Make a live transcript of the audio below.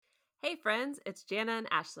Hey friends, it's Jana and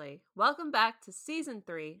Ashley. Welcome back to Season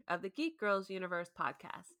 3 of the Geek Girls Universe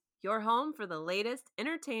podcast, your home for the latest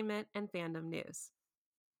entertainment and fandom news.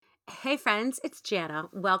 Hey friends, it's Jana.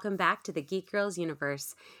 Welcome back to the Geek Girls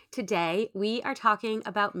Universe. Today we are talking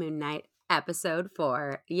about Moon Knight, episode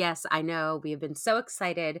 4. Yes, I know we have been so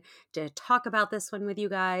excited to talk about this one with you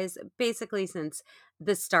guys, basically since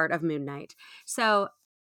the start of Moon Knight. So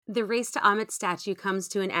the race to Amit's statue comes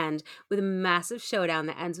to an end with a massive showdown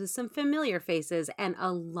that ends with some familiar faces and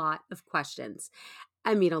a lot of questions.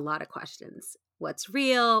 I mean, a lot of questions. What's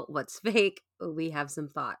real? What's fake? We have some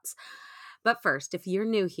thoughts. But first, if you're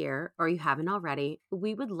new here or you haven't already,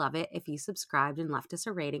 we would love it if you subscribed and left us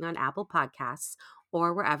a rating on Apple Podcasts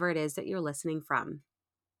or wherever it is that you're listening from.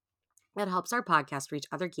 It helps our podcast reach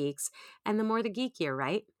other geeks, and the more the geekier,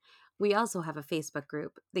 right? We also have a Facebook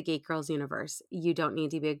group, the Geek Girls Universe. You don't need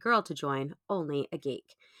to be a girl to join, only a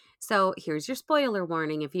geek. So here's your spoiler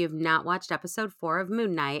warning. If you have not watched episode 4 of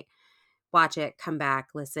Moon Knight, watch it, come back,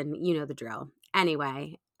 listen, you know the drill.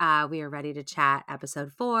 Anyway, we are ready to chat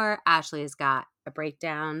episode 4. Ashley has got a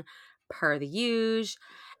breakdown per the usual.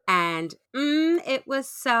 And it was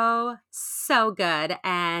so good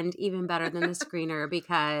and even better than the screener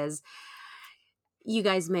because you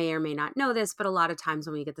guys may or may not know this, but a lot of times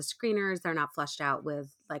when we get the screeners, they're not fleshed out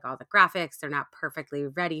with like all the graphics. They're not perfectly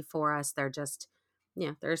ready for us. They're just,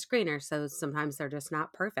 they're a screener. So sometimes they're just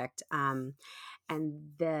not perfect. And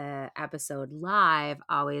the episode live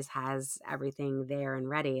always has everything there and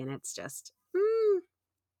ready. And it's just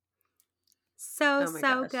so, Oh my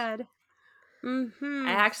so gosh. good.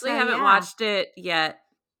 I actually So, haven't yeah. watched it yet,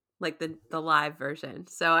 like the live version.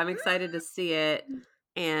 So I'm excited to see it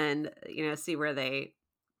and, see where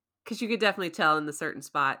because you could definitely tell in the certain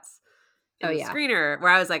spots in Oh, the yeah. screener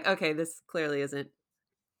where I was like, okay, this clearly isn't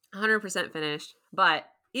 100% finished. But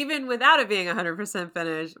even without it being 100%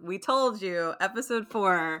 finished, we told you episode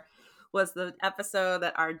 4 was the episode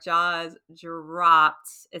that our jaws dropped.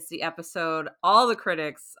 It's the episode all the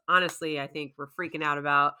critics, honestly, I think were freaking out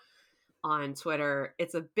about on Twitter.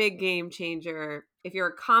 It's a big game changer. If you're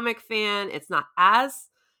a comic fan,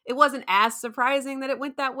 it wasn't as surprising that it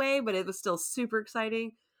went that way, but it was still super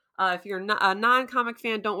exciting. If you're a non-comic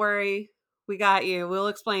fan, don't worry. We got you. We'll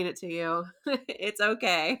explain it to you. It's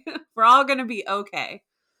okay. We're all going to be okay.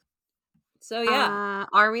 So yeah,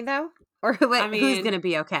 Are we though? Or I wait, who's mean, going to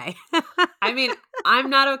be okay? I mean,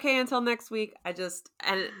 I'm not okay until next week.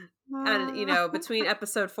 And between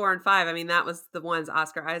episode 4 and 5, I mean, that was the ones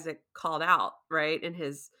Oscar Isaac called out, right? In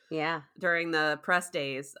his Yeah. during the press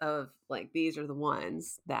days of like, these are the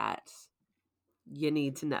ones that you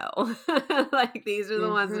need to know. Like, these are the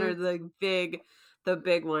ones that Mm-hmm. are the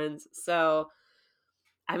big ones. So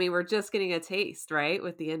I mean, we're just getting a taste, right?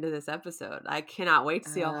 With the end of this episode. I cannot wait to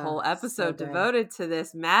see a whole So episode good. devoted to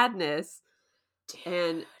this madness. Dude.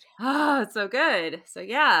 And it's so good. So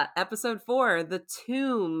yeah, episode 4, The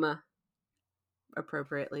Tomb,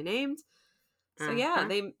 appropriately named. So yeah,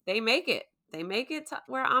 Uh-huh. they make it. They make it to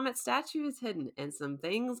where Amit's statue is hidden and some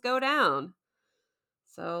things go down.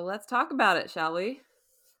 So let's talk about it, shall we?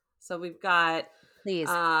 So we've got Please.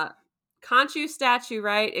 Khonshu statue,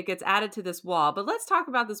 right? It gets added to this wall. But let's talk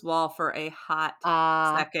about this wall for a hot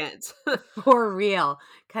second. For real.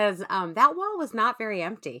 Because that wall was not very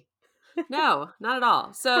empty. No, not at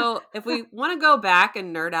all. So if we want to go back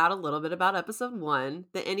and nerd out a little bit about episode 1,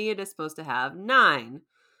 the Ennead is supposed to have 9.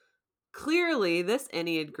 Clearly, this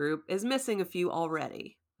Ennead group is missing a few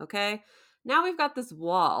already. Okay? Now we've got this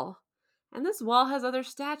wall, and this wall has other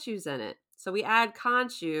statues in it. So we add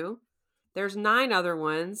Khonshu. There's 9 other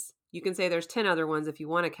ones. You can say there's 10 other ones if you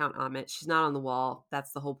want to count Amit. She's not on the wall.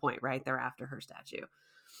 That's the whole point, right? They're after her statue.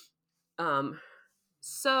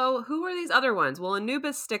 So who are these other ones? Well,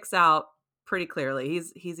 Anubis sticks out pretty clearly.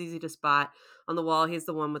 He's easy to spot on the wall. He's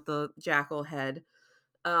the one with the jackal head.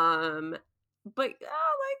 But like,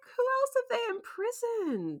 who else have they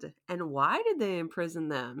imprisoned? And why did they imprison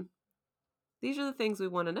them? These are the things we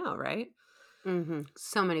want to know, right? Mm-hmm.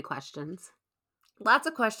 So many questions. Lots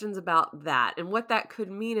of questions about that and what that could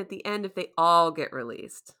mean at the end if they all get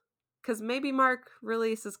released. Because maybe Mark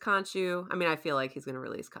releases Khonshu. I mean, I feel like he's going to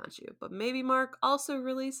release Khonshu, but maybe Mark also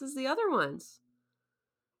releases the other ones.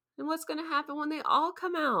 And what's going to happen when they all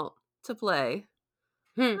come out to play?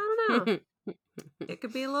 I don't know. It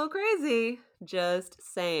could be a little crazy. Just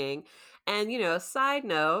saying. And, side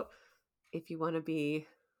note, if you want to be,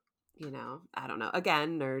 I don't know,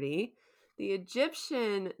 again, nerdy, the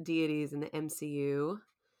Egyptian deities in the MCU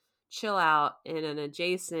chill out in an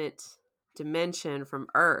adjacent dimension from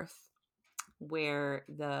Earth where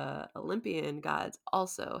the Olympian gods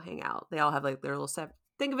also hang out. They all have like their little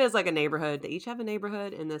think of it as like a neighborhood. They each have a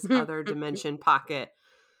neighborhood in this other dimension pocket.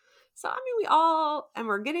 So, I mean,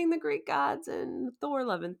 we're getting the Greek gods in Thor,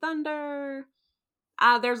 Love and Thunder.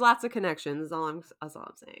 There's lots of connections. That's all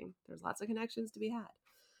I'm saying. There's lots of connections to be had.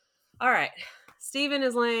 All right. Steven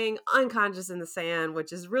is laying unconscious in the sand,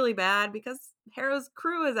 which is really bad because Hera's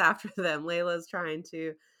crew is after them. Layla's trying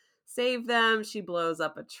to save them. She blows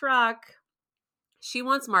up a truck. She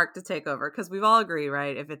wants Mark to take over because we've all agreed,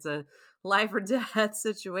 right? If it's a life or death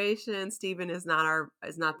situation, Steven is not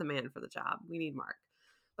the man for the job. We need Mark.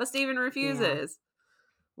 But Steven refuses. Yeah.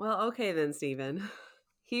 Well, okay then, Steven.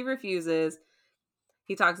 He refuses.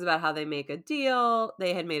 He talks about how they make a deal.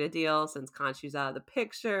 They had made a deal since Khonshu's out of the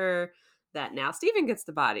picture that now Steven gets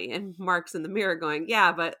the body. And Mark's in the mirror going,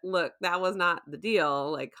 yeah, but look, that was not the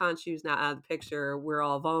deal. Like, Khonshu's not out of the picture. We're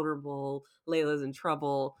all vulnerable. Layla's in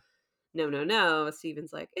trouble. No.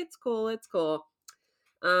 Steven's like, it's cool.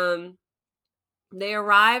 They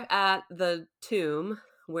arrive at the tomb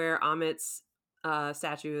where Amit's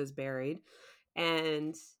statue is buried,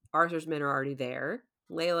 and Arthur's men are already there.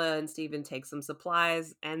 Layla and Steven take some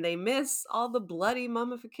supplies, and they miss all the bloody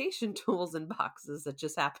mummification tools and boxes that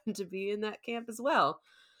just happen to be in that camp as well.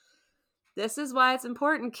 This is why it's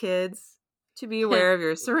important, kids, to be aware of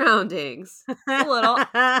your surroundings. It's a little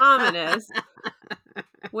ominous.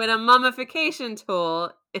 When a mummification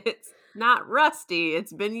tool, it's not rusty,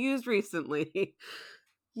 it's been used recently.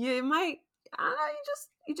 You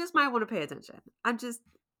just might want to pay attention.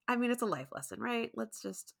 It's a life lesson, right? Let's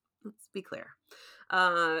be clear.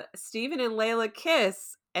 Steven and Layla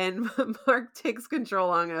kiss, and Mark takes control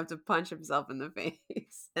long enough to punch himself in the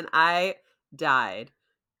face. And I died.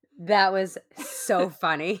 That was so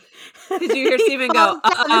funny. Did you hear Steven go,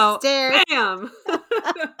 uh-oh, bam!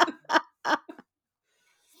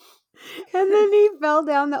 And then he fell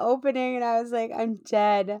down the opening, and I was like, I'm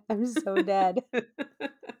dead. I'm so dead.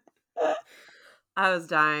 I was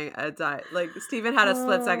dying. I died. Like, Steven had a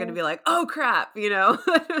split second to be like, oh, crap, It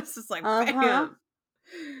was just like, bam!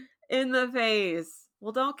 In the face.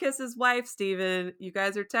 Well, don't kiss his wife, Steven. You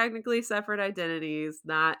guys are technically separate identities.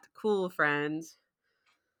 Not cool, friend.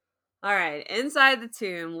 All right. Inside the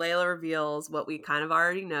tomb, Layla reveals what we kind of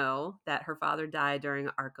already know, that her father died during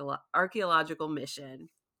an archaeological mission.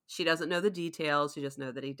 She doesn't know the details. She just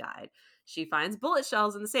knows that he died. She finds bullet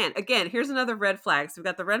shells in the sand. Again, here's another red flag. So we've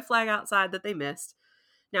got the red flag outside that they missed.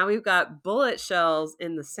 Now we've got bullet shells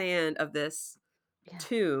in the sand of this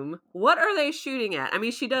tomb. What are they shooting at? I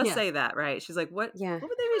mean, she does say that, right? She's like, what would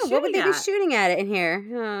they be shooting at in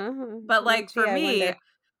here? But like, for me,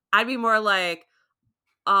 I'd be more like,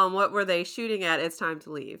 what were they shooting at? It's time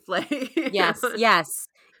to leave. Like,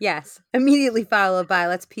 yes. Immediately followed by,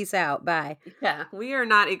 let's peace out. Bye. Yeah, we are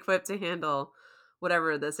not equipped to handle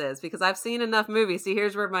whatever this is, because I've seen enough movies. See,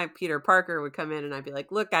 here's where my Peter Parker would come in, and I'd be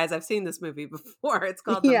like, look, guys, I've seen this movie before. It's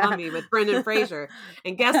called The Mummy with Brendan Fraser.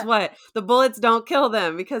 And guess what? The bullets don't kill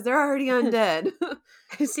them because they're already undead.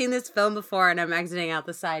 I've seen this film before, and I'm exiting out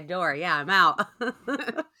the side door. Yeah, I'm out.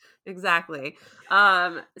 Exactly.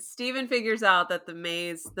 Steven figures out that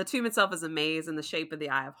the tomb itself is a maze in the shape of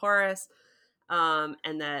the Eye of Horus,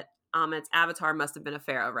 and that Amit's avatar must have been a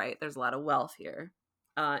pharaoh, right? There's a lot of wealth here.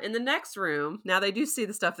 In the next room, now they do see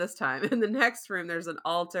the stuff this time. In the next room, there's an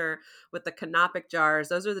altar with the canopic jars.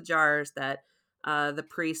 Those are the jars that the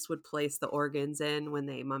priest would place the organs in when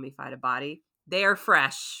they mummified a body. They are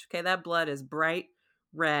fresh. Okay, that blood is bright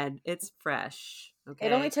red. It's fresh. Okay.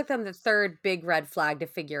 It only took them the third big red flag to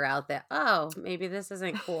figure out that, oh, maybe this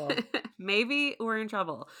isn't cool. Maybe we're in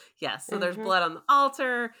trouble. Yes. So there's blood on the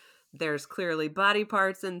altar. There's clearly body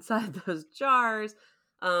parts inside those jars.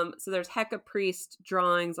 So there's Heka priest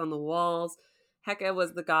drawings on the walls. Heka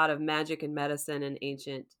was the god of magic and medicine in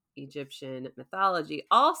ancient Egyptian mythology.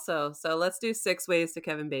 Also, so let's do 6 ways to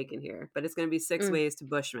Kevin Bacon here, but it's going to be 6 ways to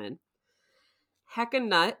Bushman. Heka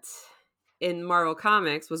Nut in Marvel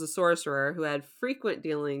Comics was a sorcerer who had frequent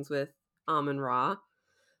dealings with Amun-Ra,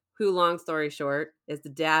 who, long story short, is the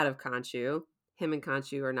dad of Khonshu. Him and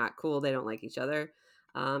Khonshu are not cool. They don't like each other.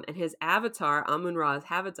 And his avatar, Amun-Ra's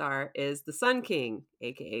avatar, is the Sun King,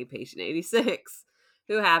 aka Patient 86,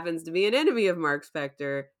 who happens to be an enemy of Mark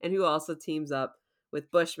Spector and who also teams up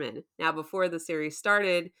with Bushman. Now, before the series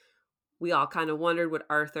started, we all kind of wondered, would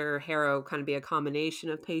Arthur Harrow kind of be a combination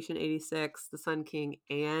of Patient 86, the Sun King,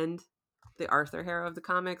 and the Arthur Harrow of the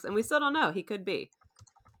comics? And we still don't know. He could be.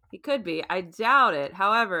 I doubt it.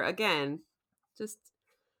 However, again, just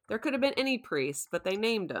there could have been any priest, but they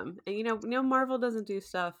named him. And you know, Marvel doesn't do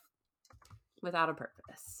stuff without a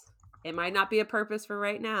purpose. It might not be a purpose for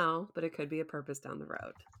right now, but it could be a purpose down the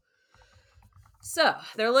road. So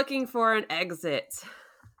they're looking for an exit.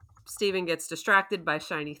 Steven gets distracted by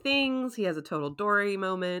shiny things. He has a total Dory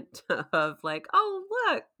moment of like, oh,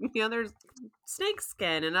 look, there's snake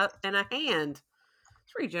skin and a hand.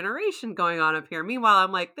 There's regeneration going on up here. Meanwhile,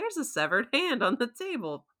 I'm like, there's a severed hand on the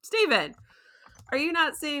table. Steven, are you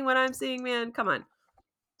not seeing what I'm seeing, man? Come on.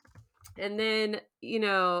 And then,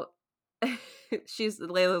 Layla's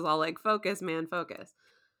all like, focus, man, focus.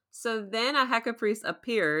 So then a Heka priest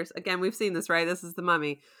appears. Again, we've seen this, right? This is the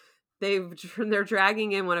mummy. They're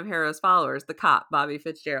dragging in one of Harrow's followers, the cop, Bobby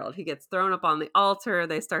Fitzgerald. He gets thrown up on the altar.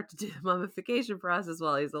 They start to do the mummification process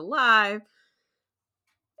while he's alive.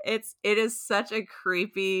 It is such a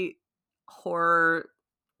creepy horror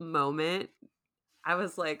moment. I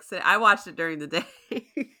was like, I watched it during the day.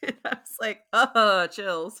 And I was like, oh,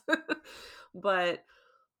 chills. But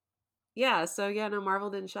yeah, no, Marvel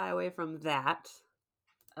didn't shy away from that.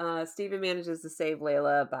 Steven manages to save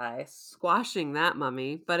Layla by squashing that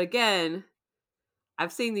mummy. But again,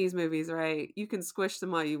 I've seen these movies, right? You can squish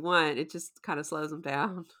them all you want. It just kind of slows them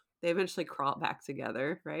down. They eventually crawl back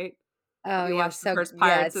together, right? Oh, you yeah. watched the first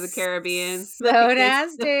Pirates of the Caribbean. So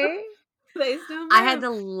nasty. They still I had to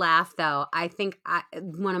laugh, though. I think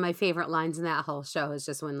one of my favorite lines in that whole show is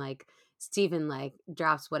just when, like, Steven, like,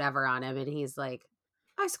 drops whatever on him and he's like,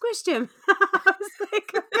 I squished him. I was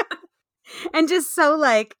like, and just so,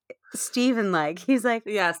 like, Steven-like. He's like,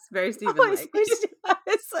 yes, very Steven-like. I squished him. I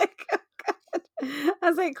was like, oh, God. I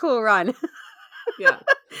was like, cool, run. Yeah.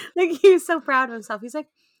 Like, he was so proud of himself. He's like,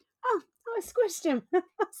 oh, I squished him. I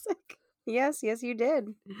was like, yes, you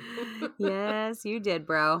did. Yes, you did,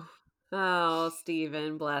 bro. Oh,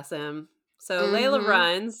 Steven, bless him. So Layla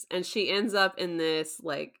runs and she ends up in this,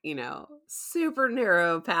 like, super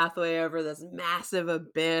narrow pathway over this massive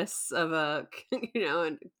abyss of a,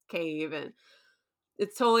 a cave. And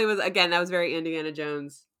it totally was, again, that was very Indiana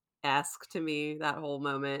Jones-esque to me, that whole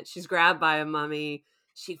moment. She's grabbed by a mummy.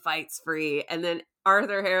 She fights free. And then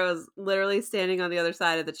Arthur Harrow's literally standing on the other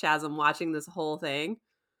side of the chasm watching this whole thing.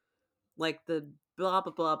 Like the blah,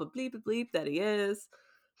 blah, blah, blah, bleep, bleep that he is.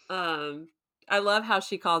 I love how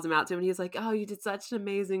she calls him out to him and he's like, oh, you did such an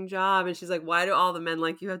amazing job. And she's like, why do all the men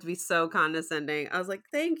like you have to be so condescending? I was like,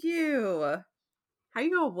 thank you. How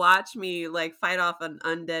you gonna watch me like fight off an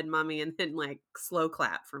undead mummy and then like slow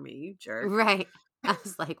clap for me, you jerk? Right. I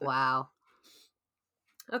was like, wow.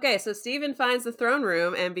 Okay, so Steven finds the throne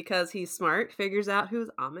room and because he's smart, figures out who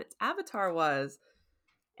Amit's avatar was.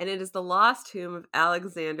 And it is the lost tomb of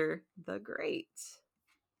Alexander the Great.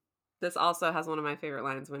 This also has one of my favorite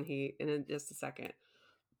lines when in just a second,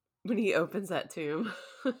 when he opens that tomb.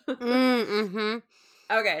 Mm-hmm.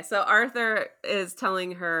 Okay, so Arthur is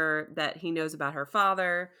telling her that he knows about her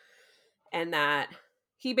father and that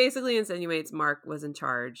he basically insinuates Mark was in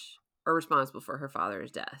charge or responsible for her father's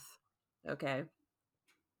death. Okay.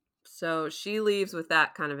 So she leaves with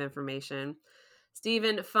that kind of information.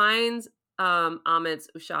 Steven finds Amit's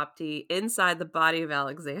Ushabti inside the body of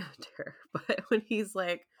Alexander. But when he's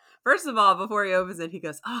like, first of all, before he opens it, he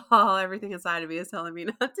goes, oh, everything inside of me is telling me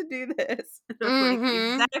not to do this. And I'm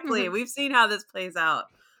like, exactly. We've seen how this plays out.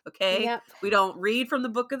 Okay? Yep. We don't read from the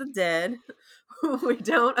Book of the Dead. We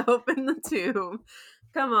don't open the tomb.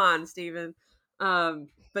 Come on, Steven.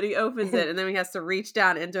 But he opens it and then he has to reach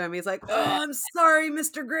down into him. He's like, oh, I'm sorry,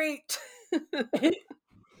 Mr. Great.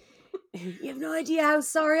 You have no idea how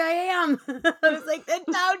sorry I am. I was like, then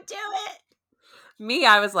don't do it. Me,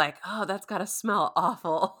 I was like, oh, that's gotta smell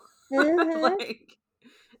awful. Like,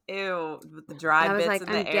 ew, with the dry bits like, in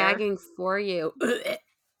the I'm air. gagging for you.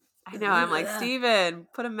 I know. I'm like, Steven,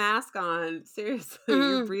 put a mask on. Seriously,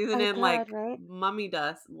 you're breathing in God, like right? mummy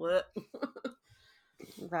dust. What?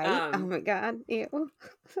 Right? Oh my God. Ew.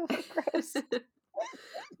 So gross.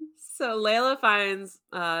 So Layla finds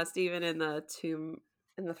Steven in the tomb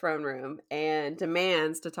in the throne room and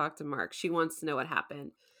demands to talk to Mark. She wants to know what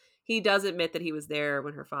happened. He does admit that he was there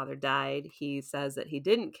when her father died. He says that he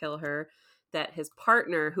didn't kill her, that his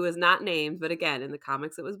partner, who is not named, but again, in the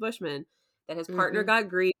comics it was Bushman, that his partner got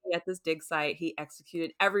greedy at this dig site. He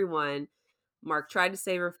executed everyone. Mark tried to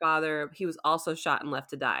save her father. He was also shot and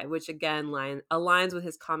left to die, which again aligns with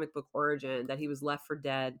his comic book origin, that he was left for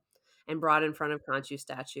dead and brought in front of Khonshu's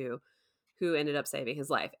statue, who ended up saving his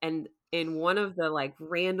life. And in one of the like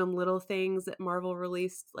random little things that Marvel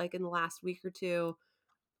released like in the last week or two,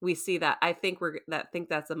 we see that. I think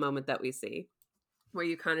that's the moment that we see where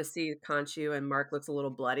you kind of see Khonshu and Mark looks a little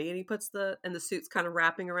bloody and he puts the suit's kind of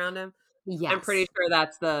wrapping around him. Yes. I'm pretty sure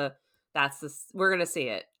that's the we're going to see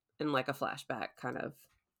it in like a flashback kind of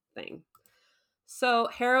thing. So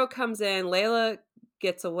Harrow comes in, Layla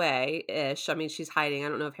gets away-ish. I mean, she's hiding. I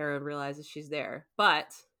don't know if Harrow realizes she's there, but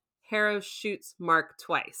Harrow shoots Mark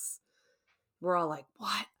twice. We're all like,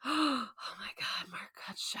 what? Oh my God, Mark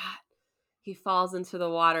got shot. He falls into the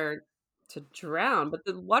water to drown, but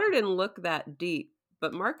the water didn't look that deep.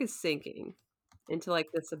 But Mark is sinking into like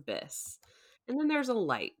this abyss. And then there's a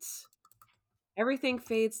light. Everything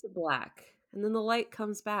fades to black. And then the light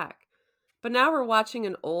comes back. But now we're watching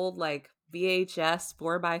an old like VHS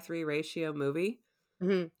 4:3 ratio movie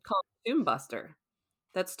Mm-hmm. called Tomb Buster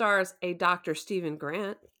that stars a Dr. Stephen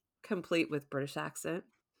Grant, complete with British accent,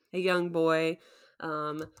 a young boy.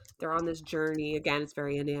 They're on this journey. Again, it's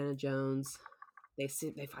very Indiana Jones. They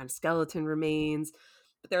find skeleton remains,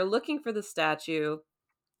 but they're looking for the statue,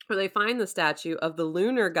 or they find the statue of the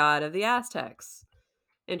lunar god of the Aztecs.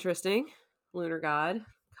 Interesting. Lunar god,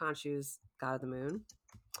 Khonshu's god of the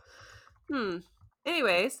moon.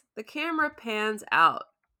 Anyways, the camera pans out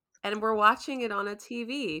and we're watching it on a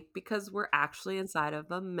TV because we're actually inside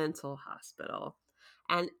of a mental hospital.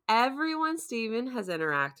 And everyone Steven has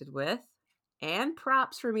interacted with and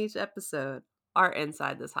props from each episode are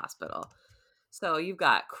inside this hospital. So you've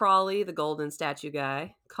got Crawley, the golden statue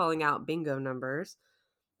guy, calling out bingo numbers.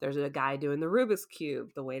 There's a guy doing the Rubik's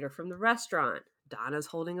Cube, the waiter from the restaurant. Donna's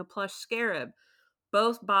holding a plush scarab.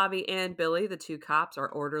 Both Bobby and Billy, the two cops, are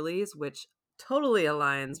orderlies, which totally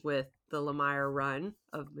aligns with the Lemire run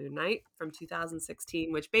of Moon Knight from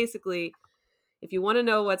 2016, which basically, if you want to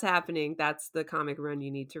know what's happening, that's the comic run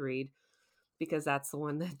you need to read because that's the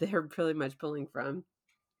one that they're pretty much pulling from.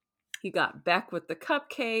 You got Beck with the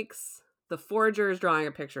cupcakes. The forger is drawing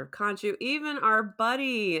a picture of Khonshu. Even our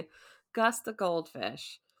buddy, Gus the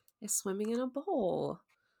goldfish, is swimming in a bowl.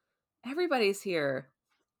 Everybody's here.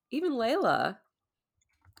 Even Layla.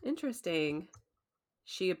 Interesting.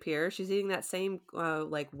 She appears. She's eating that same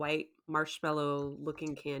like white marshmallow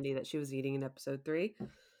looking candy that she was eating in episode 3.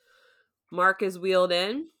 Mark is wheeled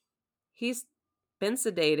in. He's been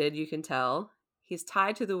sedated, you can tell. He's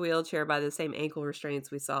tied to the wheelchair by the same ankle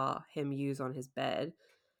restraints we saw him use on his bed.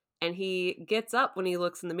 And he gets up when he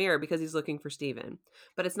looks in the mirror because he's looking for Steven.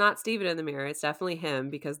 But it's not Steven in the mirror. It's definitely him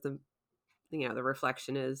because the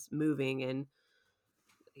reflection is moving and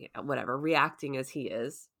whatever, reacting as he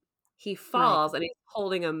is. He falls and he's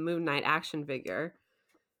holding a Moon Knight action figure.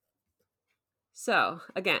 So,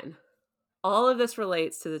 again, all of this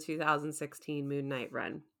relates to the 2016 Moon Knight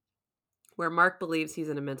run, where Mark believes he's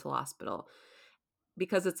in a mental hospital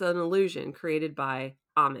because it's an illusion created by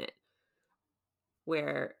Amit,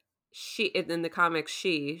 where in the comics,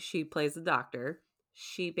 she plays the doctor.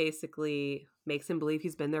 She basically makes him believe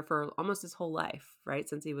he's been there for almost his whole life, right?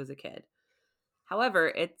 Since he was a kid. However,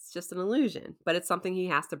 it's just an illusion, but it's something he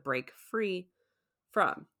has to break free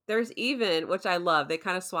from. There's even, which I love, they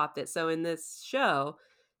kind of swapped it. So in this show,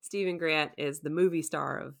 Stephen Grant is the movie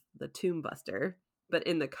star of the Tomb Buster, but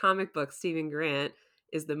in the comic book, Stephen Grant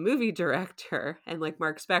is the movie director, and like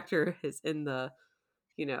Mark Spector is in the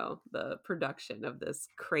the production of this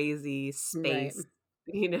crazy space,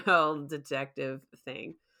 detective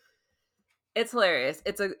thing. It's hilarious.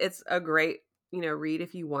 It's a great, read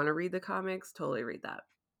if you want to read the comics. Totally read that.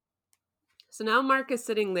 So now Mark is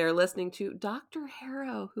sitting there listening to Dr.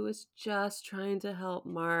 Harrow, who is just trying to help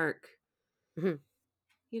Mark.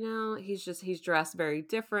 Mm-hmm. He's dressed very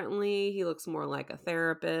differently. He looks more like a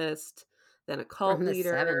therapist than a cult From the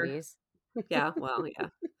leader. 70s. Yeah, well, yeah.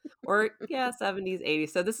 Or, 70s,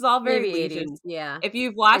 80s. So this is all very Maybe Legion. 80s, yeah. If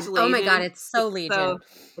you've watched Legion. Oh my God, it's so Legion.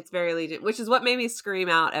 It's very Legion, which is what made me scream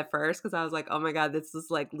out at first because I was like, oh my God, this is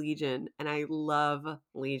like Legion. And I love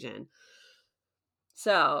Legion.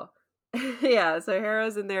 So, yeah, so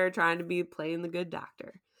Harrow's in there trying to be playing the good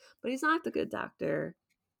doctor. But he's not the good doctor.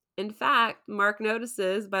 In fact, Mark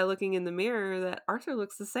notices by looking in the mirror that Arthur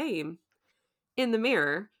looks the same in the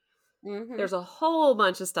mirror. Mm-hmm. There's a whole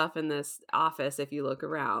bunch of stuff in this office if you look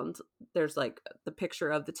around. There's like the picture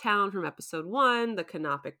of the town from episode 1, the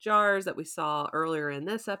canopic jars that we saw earlier in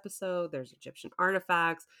this episode. There's Egyptian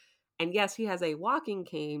artifacts. And yes, he has a walking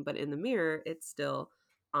cane, but in the mirror, it's still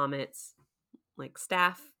Amit's like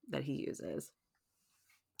staff that he uses.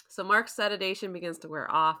 So Mark's sedation begins to wear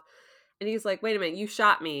off. And he's like, wait a minute, you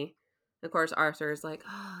shot me. And of course, Arthur's like,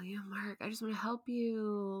 oh, yeah, Mark, I just want to help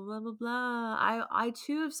you, blah, blah, blah. I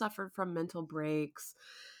too have suffered from mental breaks.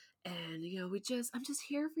 And, I'm just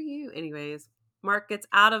here for you. Anyways, Mark gets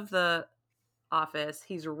out of the office.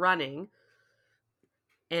 He's running.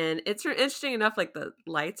 And it's interesting enough, like the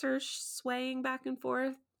lights are swaying back and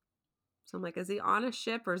forth. So I'm like, is he on a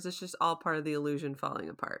ship or is this just all part of the illusion falling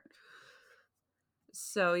apart?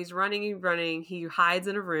 So he's running. He hides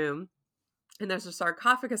in a room. And there's a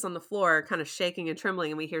sarcophagus on the floor kind of shaking and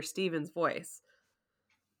trembling, and we hear Steven's voice.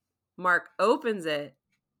 Mark opens it,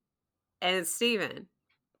 and it's Steven.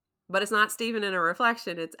 But it's not Steven in a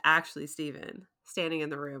reflection. It's actually Steven standing in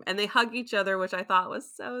the room. And they hug each other, which I thought was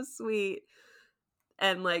so sweet.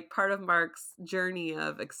 And like part of Mark's journey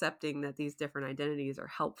of accepting that these different identities are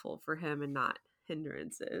helpful for him and not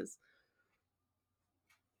hindrances.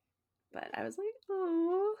 But I was like,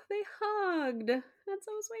 oh, they hugged. That's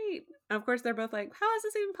so sweet. And of course, they're both like, how is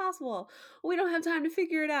this even possible? We don't have time to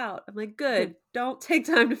figure it out. I'm like, good. Don't take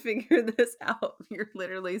time to figure this out. You're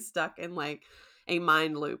literally stuck in like a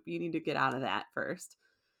mind loop. You need to get out of that first.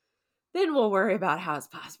 Then we'll worry about how it's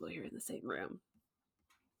possible you're in the same room.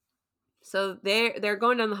 So they're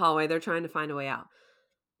going down the hallway. They're trying to find a way out.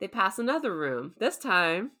 They pass another room. This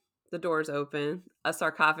time, the door's open. A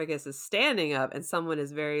sarcophagus is standing up, and someone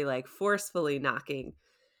is very like forcefully knocking.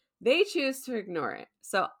 They choose to ignore it.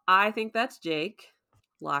 So I think that's Jake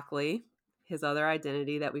Lockley, his other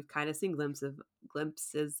identity that we've kind of seen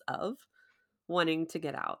glimpses of, wanting to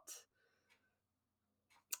get out.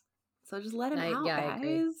 So just let him out,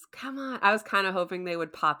 guys. Come on. I was kind of hoping they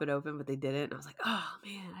would pop it open, but they didn't. And I was like, oh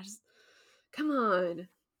man, come on.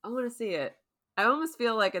 I want to see it. I almost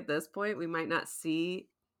feel like at this point we might not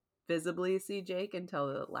visibly see Jake until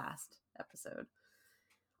the last episode.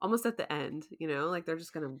 Almost at the end, like they're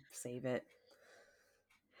just going to save it.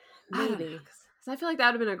 Maybe. So I feel like that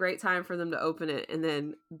would have been a great time for them to open it and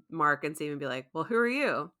then Mark and Steven be like, well, who are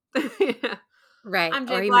you? Yeah. Right. I'm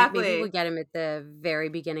Jake or Lockley. Maybe we'll get him at the very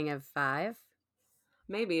beginning of 5.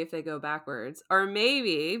 Maybe if they go backwards. Or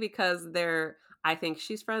maybe because I think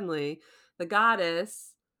she's friendly, the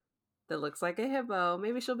goddess that looks like a hippo,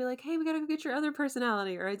 maybe she'll be like, hey, we gotta go get your other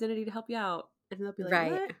personality or identity to help you out. And they'll be like,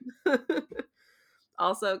 right. What?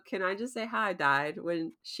 Also, can I just say how I died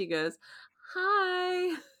when she goes,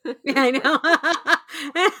 hi. I know.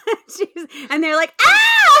 And they're like,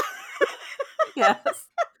 ah! Yes.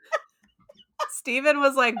 Steven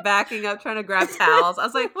was like backing up trying to grab towels. I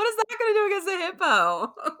was like, what is that going to do against a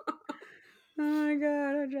hippo? Oh my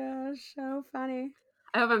God, Josh. So funny.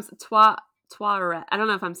 I hope I'm Taweret. I don't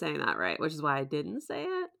know if I'm saying that right, which is why I didn't say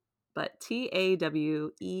it. But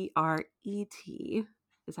Taweret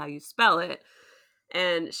is how you spell it.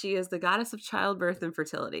 And she is the goddess of childbirth and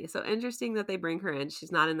fertility. So interesting that they bring her in.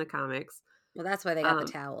 She's not in the comics. Well, that's why they got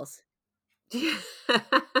the towels.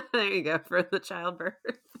 There you go, for the childbirth.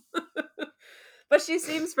 But she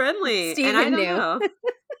seems friendly. Steven and I don't knew. know.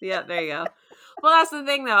 Yeah, there you go. Well, that's the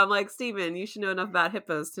thing, though. I'm like, Steven, you should know enough about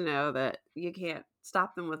hippos to know that you can't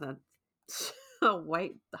stop them with a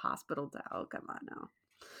white hospital towel. Come on now.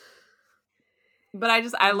 But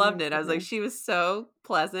I loved it. I was like, she was so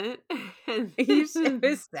pleasant. And she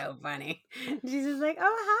was so funny. She's just like,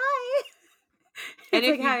 oh, hi. And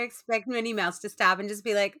it's like how I expect Minnie Mouse to stop and just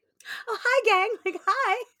be like, oh, hi, gang. Like,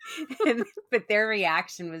 hi. But their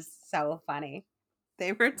reaction was so funny.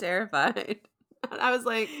 They were terrified. I was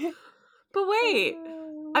like, but wait.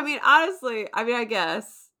 I mean, honestly, I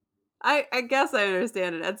guess. I guess I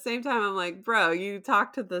understand it. At the same time, I'm like, bro, you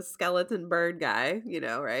talk to the skeleton bird guy,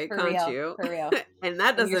 right? Can't you? For real. And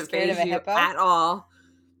that doesn't faze you at all.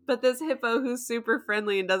 But this hippo who's super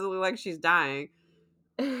friendly and doesn't look like she's dying.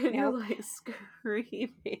 And you're like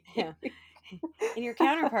screaming. Yeah. And your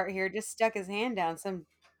counterpart here just stuck his hand down some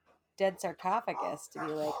dead sarcophagus to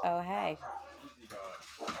be like, oh, hey.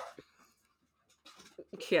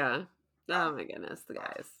 Yeah. Oh my goodness, the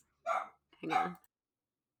guys. Hang on.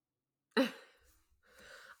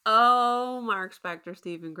 Oh, Mark Spector,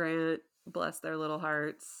 Stephen Grant, bless their little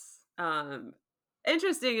hearts.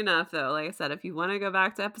 Interesting enough, though, like I said, if you want to go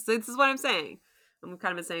back to episodes, this is what I'm saying. I'm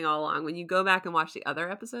kind of been saying all along. When you go back and watch the other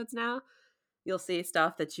episodes now, you'll see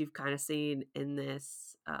stuff that you've kind of seen in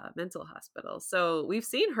this mental hospital. So we've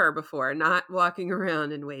seen her before, not walking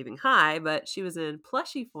around and waving hi, but she was in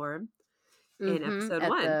plushie form in episode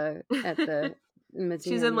 1. At the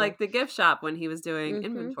museum. She's in like the gift shop when he was doing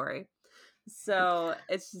inventory. So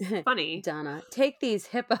it's just funny. Donna, take these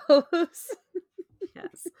hippos.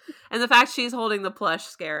 Yes. And the fact she's holding the plush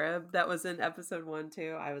scarab that was in episode 1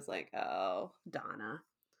 too, I was like, oh, Donna.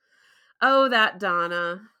 Oh, that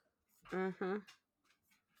Donna. Mm-hmm.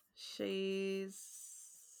 She's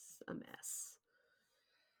a mess.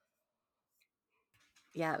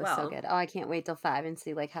 Yeah, it was so good. Oh, I can't wait till 5 and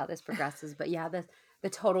see like how this progresses. But yeah, the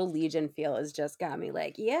total Legion feel has just got me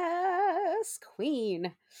like, yes,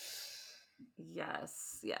 queen.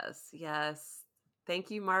 Yes. Thank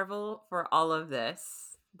you, Marvel, for all of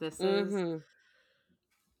this. This is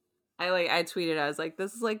I tweeted, I was like,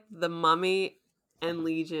 this is like the Mummy and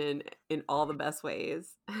Legion in all the best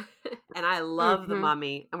ways. And I love the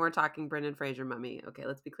Mummy, and we're talking Brendan Fraser Mummy. Okay,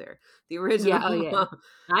 let's be clear. The original. Yeah,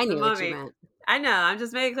 I knew what you meant. I know. I'm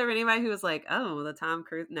just making clear for anybody who was like, "Oh, the Tom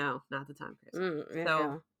Cruise." No, not the Tom Cruise. Yeah.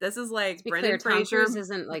 So this is Let's like be clear, Brendan Tom Fraser. Cruise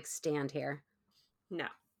isn't like stand here. No.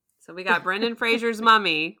 So we got Brendan Fraser's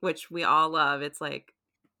Mummy, which we all love. It's like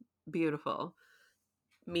beautiful.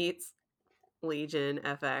 Meets Legion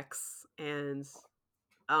FX, and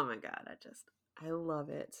oh my god, I love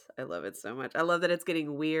it. I love it so much. I love that it's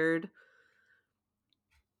getting weird.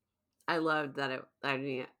 I loved that it. I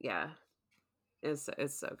mean, yeah, it's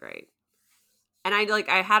so great. And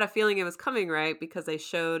I had a feeling it was coming, right? Because they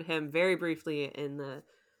showed him very briefly in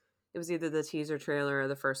it was either the teaser trailer or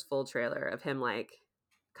the first full trailer of him like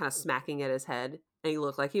kind of smacking at his head. And he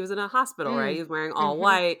looked like he was in a hospital, right? He was wearing all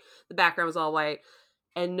white. The background was all white.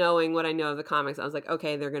 And knowing what I know of the comics, I was like,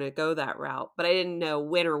 okay, they're going to go that route. But I didn't know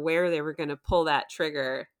when or where they were going to pull that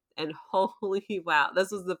trigger. And holy wow, this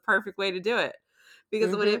was the perfect way to do it.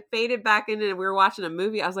 Because when it faded back in and we were watching a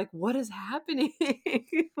movie, I was like, what is happening?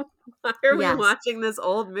 Why are we watching this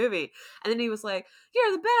old movie? And then he was like,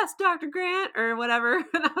 you're the best, Dr. Grant, or whatever. And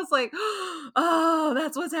I was like, oh,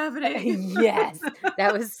 that's what's happening. Yes.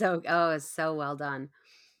 That was so well done.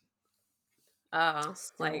 Oh,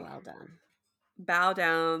 So like, well done. Bow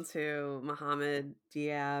down to Mohammed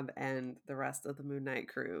Diab and the rest of the Moon Knight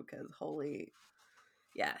crew, because holy,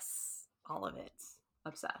 yes, all of it.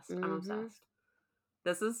 Obsessed. I'm obsessed.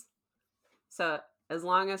 This is so as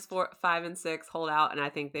long as 4, 5, and 6 hold out, and I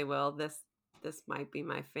think they will. This might be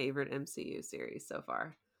my favorite MCU series so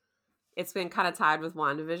far. It's been kind of tied with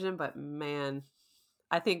WandaVision, but man,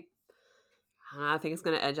 I think it's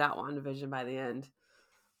going to edge out WandaVision by the end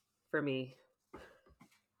for me.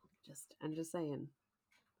 I'm just saying,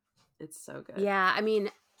 it's so good. Yeah, I mean,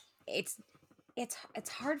 it's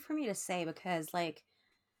hard for me to say because like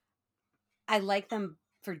I like them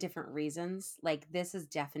for different reasons. Like this is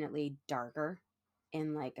definitely darker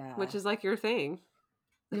in like which is like your thing.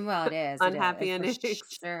 Well, it is. Unhappy It is, endings.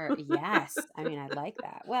 for sure. Yes. I mean, I like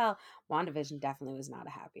that. Well, WandaVision definitely was not a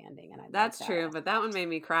happy ending, and That's true, but that one made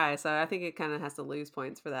me cry, so I think it kind of has to lose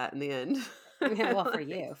points for that in the end. Well, for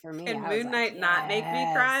you, for me, can I was Moon like, Knight not make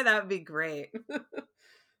me cry? That would be great.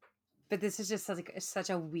 But this is just such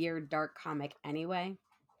a weird, dark comic anyway.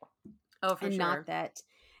 Oh, for and sure.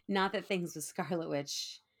 Not that things with Scarlet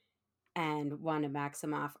Witch and Wanda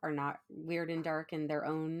Maximoff are not weird and dark in their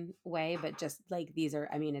own way, but just like these are,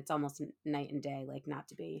 I mean, it's almost night and day, like not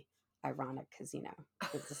to be ironic because,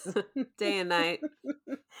 this is day and night.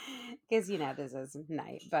 Because, this is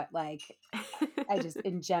night, but like, I just,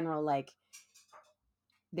 in general, like,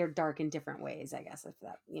 they're dark in different ways, I guess, if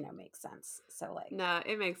that, makes sense. So like, no,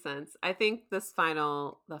 it makes sense. I think the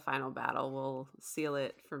final battle will seal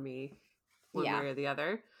it for me one way or the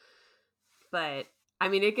other. But I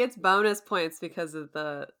mean, it gets bonus points because of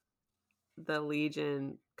the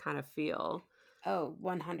Legion kind of feel. Oh,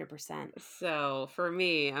 100%. So for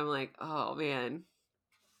me, I'm like, oh man,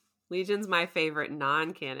 Legion's my favorite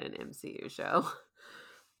non-canon MCU show.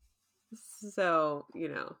 So,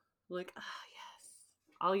 like, yes,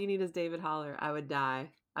 all you need is David Haller. I would die.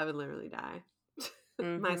 I would literally die.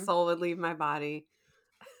 My soul would leave my body.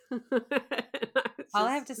 All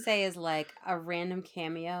I have to say is like a random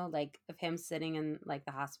cameo, like of him sitting in like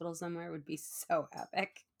the hospital somewhere would be so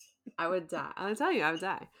epic. I would die. I'll tell you, I would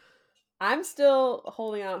die. I'm still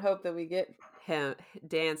holding out hope that we get him,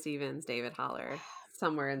 Dan Stevens, David Haller,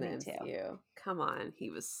 somewhere in the MCU. Too. Come on, he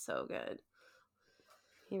was so good.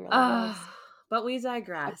 He really was. But we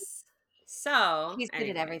digress. So he's good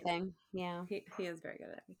at everything. Yeah, he is very good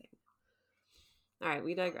at everything. All right,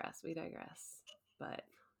 we digress. But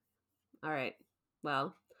all right,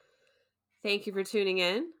 well, thank you for tuning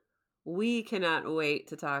in. We cannot wait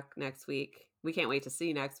to talk next week. We can't wait to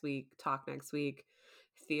see next week, talk next week,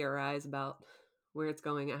 theorize about where it's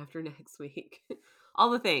going after next week.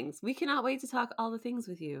 All the things. We cannot wait to talk all the things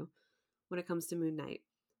with you when it comes to Moon Knight.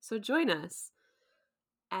 So join us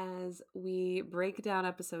as we break down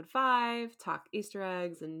episode 5, talk Easter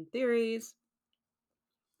eggs and theories.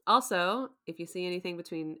 Also, if you see anything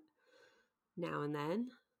between now and then,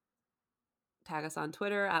 tag us on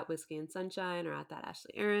Twitter at Whiskey and Sunshine or at that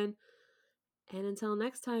Ashley Aaron. And until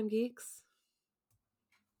next time, geeks.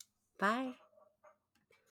 Bye.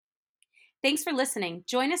 Thanks for listening.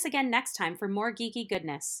 Join us again next time for more geeky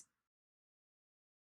goodness.